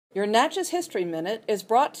Your Natchez History Minute is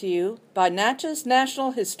brought to you by Natchez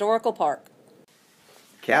National Historical Park.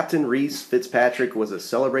 Captain Rees Fitzpatrick was a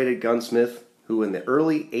celebrated gunsmith who in the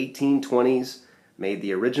early 1820s made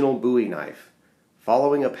the original Bowie knife,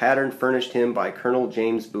 following a pattern furnished him by Colonel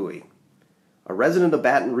James Bowie. A resident of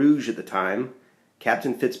Baton Rouge at the time,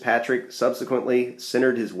 Captain Fitzpatrick subsequently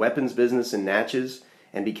centered his weapons business in Natchez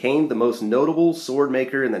and became the most notable sword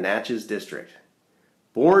maker in the Natchez district.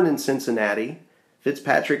 Born in Cincinnati,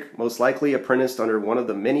 Fitzpatrick most likely apprenticed under one of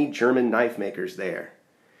the many German knife makers there.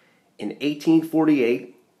 In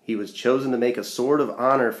 1848, he was chosen to make a sword of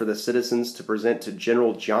honor for the citizens to present to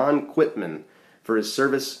General John Quitman for his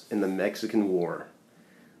service in the Mexican War.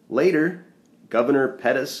 Later, Governor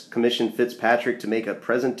Pettus commissioned Fitzpatrick to make a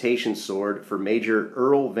presentation sword for Major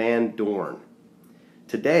Earl Van Dorn.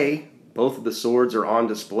 Today, both of the swords are on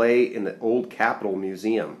display in the Old Capitol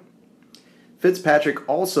Museum. Fitzpatrick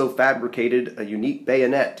also fabricated a unique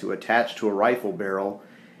bayonet to attach to a rifle barrel,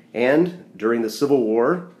 and during the Civil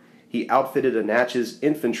War, he outfitted a Natchez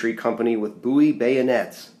infantry company with Bowie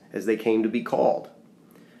bayonets, as they came to be called.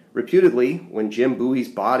 Reputedly, when Jim Bowie's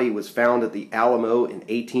body was found at the Alamo in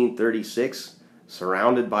 1836,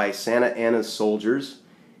 surrounded by Santa Anna's soldiers,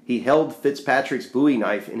 he held Fitzpatrick's Bowie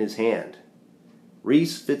knife in his hand.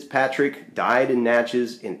 Rees Fitzpatrick died in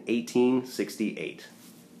Natchez in 1868.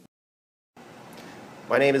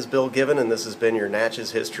 My name is Bil Given, and this has been your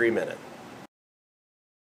Natchez History Minute.